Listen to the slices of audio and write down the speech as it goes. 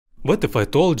What if I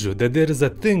told you that there is a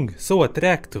thing so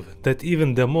attractive that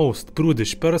even the most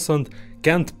prudish person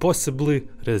can't possibly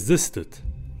resist it?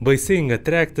 By saying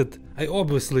attracted, I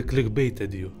obviously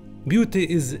clickbaited you. Beauty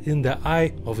is in the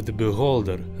eye of the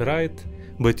beholder, right?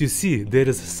 But you see, there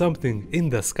is something in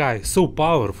the sky so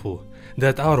powerful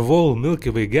that our whole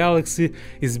Milky Way galaxy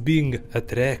is being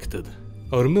attracted.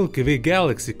 Our Milky Way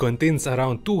galaxy contains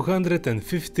around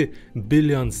 250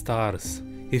 billion stars.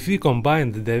 If we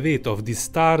combine the weight of these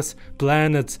stars,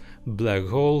 planets, black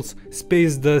holes,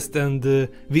 space dust, and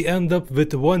we end up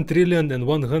with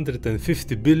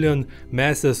 1,150 billion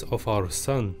masses of our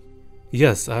Sun.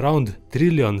 Yes, around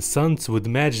trillion suns would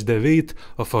match the weight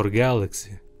of our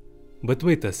galaxy. But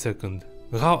wait a second,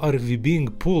 how are we being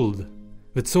pulled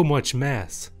with so much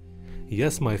mass?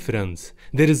 Yes, my friends,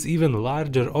 there is even a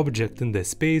larger object in the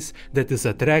space that is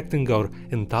attracting our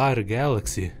entire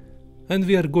galaxy. And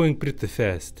we are going pretty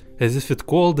fast, as if it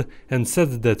called and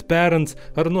said that parents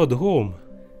are not home.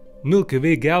 Milky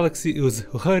Way galaxy is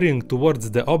hurrying towards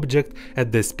the object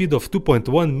at the speed of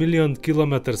 2.1 million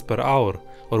kilometers per hour,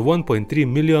 or 1.3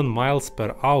 million miles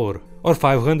per hour, or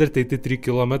 583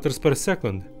 kilometers per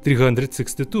second,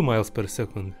 362 miles per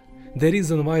second. The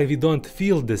reason why we don't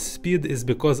feel this speed is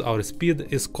because our speed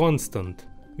is constant.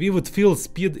 We would feel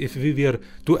speed if we were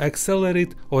to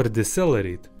accelerate or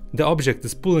decelerate. The object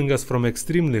is pulling us from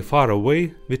extremely far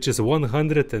away, which is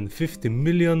 150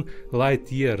 million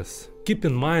light years. Keep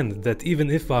in mind that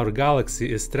even if our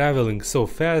galaxy is traveling so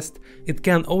fast, it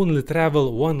can only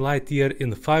travel 1 light year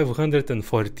in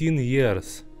 514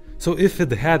 years. So if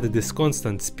it had this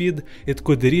constant speed, it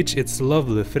could reach its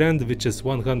lovely friend, which is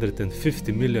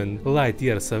 150 million light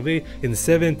years away, in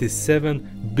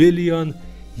 77 billion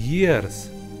years.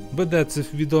 But that's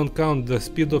if we don't count the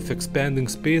speed of expanding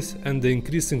space and the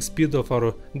increasing speed of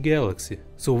our galaxy.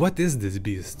 So what is this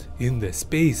beast in the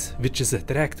space which is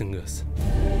attracting us?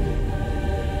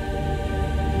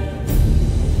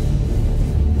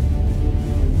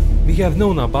 We have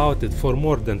known about it for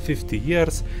more than 50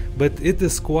 years, but it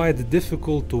is quite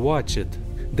difficult to watch it.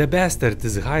 The bastard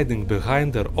is hiding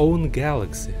behind our own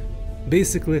galaxy.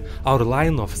 Basically, our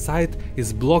line of sight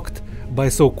is blocked by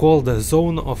so-called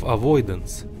zone of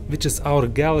avoidance, which is our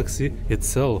galaxy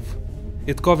itself.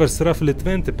 It covers roughly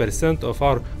 20% of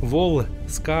our whole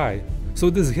sky. So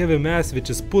this heavy mass which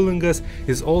is pulling us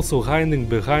is also hiding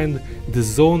behind the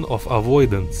zone of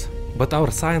avoidance. But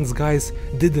our science guys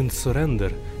didn't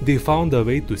surrender. They found a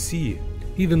way to see.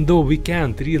 Even though we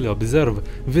can't really observe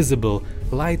visible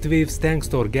light waves thanks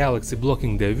to our galaxy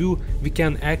blocking the view, we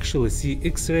can actually see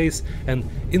X-rays and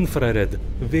infrared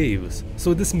waves.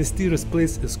 So this mysterious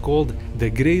place is called the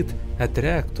Great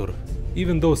Attractor.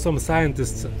 Even though some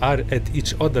scientists are at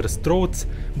each other's throats,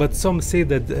 but some say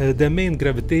that the main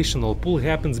gravitational pull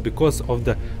happens because of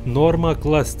the Norma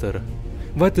cluster.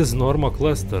 What is Norma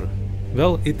cluster?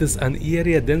 Well, it is an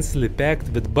area densely packed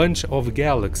with bunch of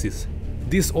galaxies.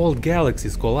 These old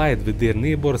galaxies collide with their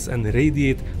neighbors and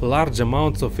radiate large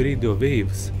amounts of radio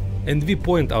waves. And we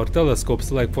point our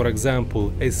telescopes, like for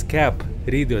example a SCAP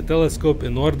radio telescope,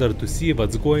 in order to see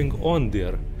what's going on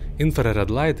there. Infrared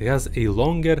light has a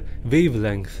longer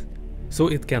wavelength, so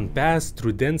it can pass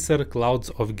through denser clouds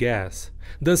of gas,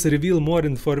 thus reveal more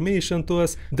information to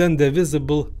us than the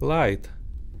visible light.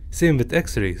 Same with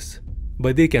X-rays,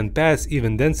 but they can pass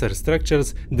even denser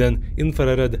structures than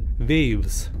infrared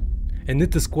waves. And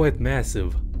it is quite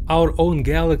massive. Our own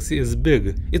galaxy is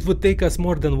big. It would take us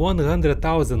more than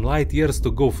 100,000 light years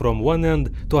to go from one end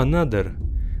to another.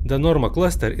 The Norma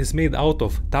cluster is made out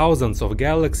of thousands of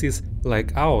galaxies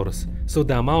like ours, so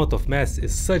the amount of mass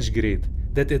is such great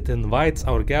that it invites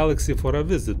our galaxy for a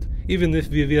visit, even if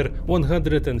we were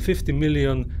 150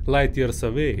 million light years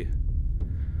away.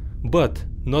 But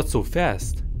not so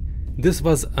fast. This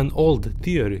was an old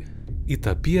theory. It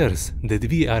appears that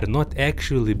we are not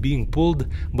actually being pulled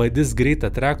by this great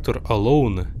attractor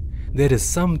alone. There is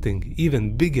something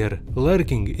even bigger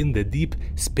lurking in the deep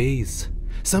space.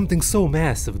 Something so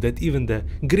massive that even the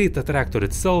great attractor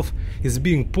itself is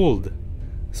being pulled.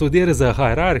 So there is a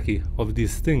hierarchy of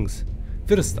these things.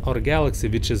 First, our galaxy,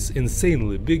 which is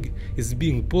insanely big, is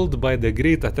being pulled by the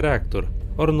great attractor,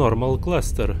 or normal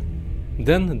cluster.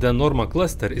 Then the Norma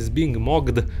cluster is being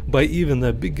mocked by even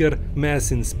a bigger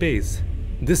mass in space.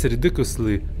 This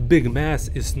ridiculously big mass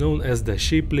is known as the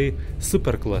Shapley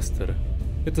supercluster.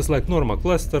 It is like Norma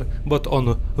cluster, but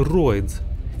on roids.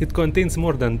 It contains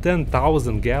more than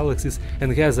 10,000 galaxies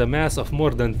and has a mass of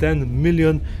more than 10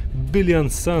 million billion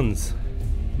suns.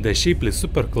 The Shapley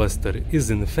supercluster is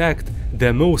in fact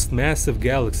the most massive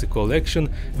galaxy collection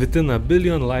within a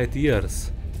billion light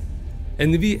years.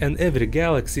 And we and every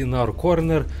galaxy in our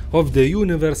corner of the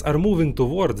universe are moving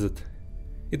towards it.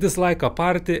 It is like a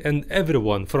party and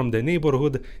everyone from the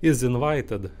neighborhood is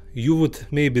invited. You would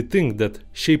maybe think that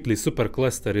Shapley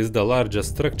supercluster is the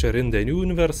largest structure in the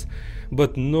universe,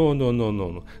 but no.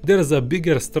 There's a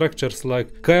bigger structures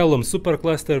like Kaelum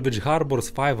supercluster which harbors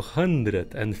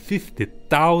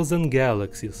 550,000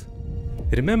 galaxies.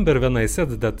 Remember when I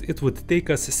said that it would take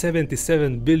us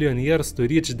 77 billion years to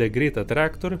reach the Great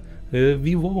Attractor?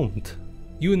 We won't.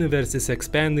 Universe is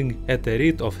expanding at a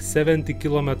rate of 70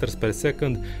 kilometers per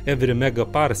second every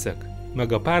megaparsec.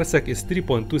 Megaparsec is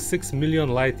 3.26 million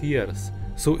light years.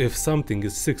 So if something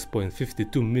is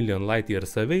 6.52 million light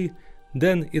years away,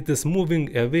 then it is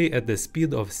moving away at the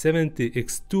speed of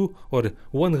 70x2 or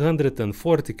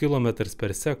 140 kilometers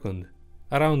per second,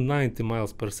 around 90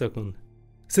 miles per second.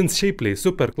 Since Shapley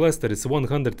supercluster is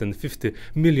 150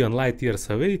 million light years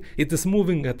away, it is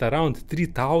moving at around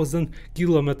 3000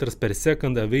 kilometers per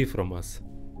second away from us.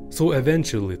 So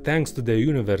eventually, thanks to the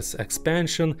universe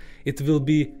expansion, it will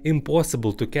be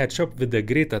impossible to catch up with the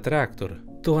Great Attractor.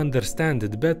 To understand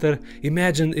it better,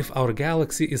 imagine if our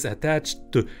galaxy is attached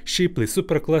to Shapley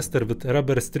supercluster with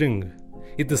rubber string.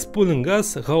 It is pulling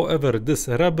us, however this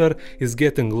rubber is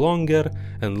getting longer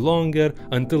and longer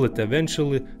until it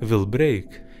eventually will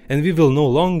break, and we will no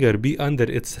longer be under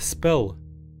its spell.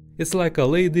 It's like a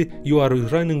lady you are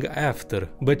running after,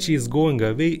 but she is going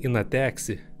away in a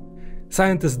taxi.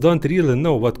 Scientists don't really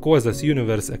know what causes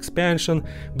universe expansion,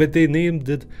 but they named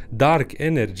it dark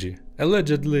energy.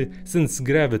 Allegedly, since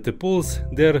gravity pulls,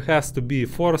 there has to be a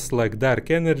force like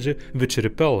dark energy which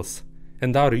repels.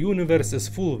 And our universe is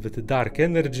full with dark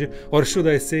energy, or should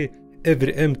I say,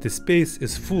 every empty space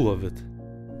is full of it.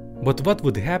 But what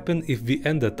would happen if we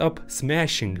ended up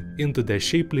smashing into the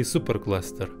Shapley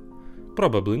supercluster?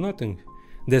 Probably nothing.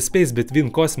 The space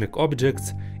between cosmic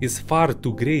objects is far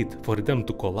too great for them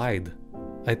to collide.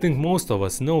 I think most of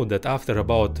us know that after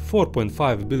about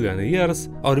 4.5 billion years,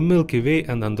 our Milky Way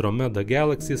and Andromeda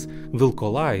galaxies will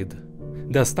collide.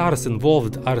 The stars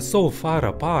involved are so far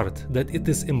apart that it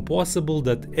is impossible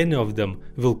that any of them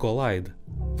will collide.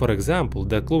 For example,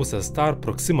 the closest star,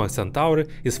 Proxima Centauri,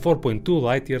 is 4.2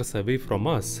 light years away from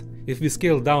us. If we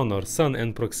scale down our Sun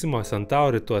and Proxima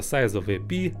Centauri to a size of a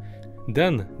pea,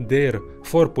 then their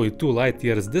 4.2 light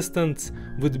years distance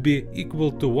would be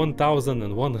equal to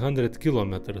 1100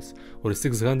 kilometers or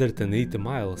 680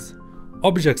 miles.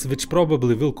 Objects which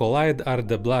probably will collide are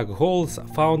the black holes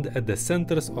found at the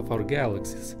centers of our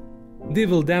galaxies. They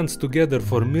will dance together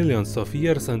for millions of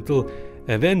years until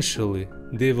eventually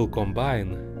they will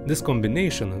combine. This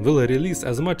combination will release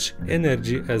as much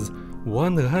energy as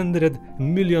 100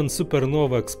 million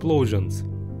supernova explosions.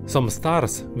 Some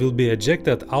stars will be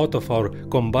ejected out of our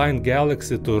combined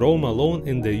galaxy to roam alone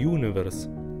in the universe.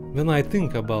 When I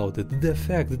think about it, the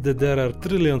fact that there are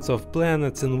trillions of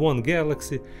planets in one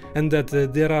galaxy and that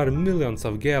there are millions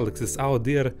of galaxies out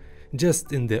there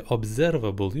just in the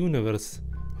observable universe,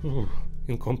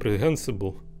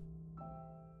 incomprehensible.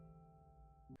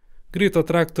 Great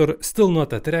Attractor still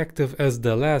not attractive as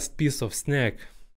the last piece of snack.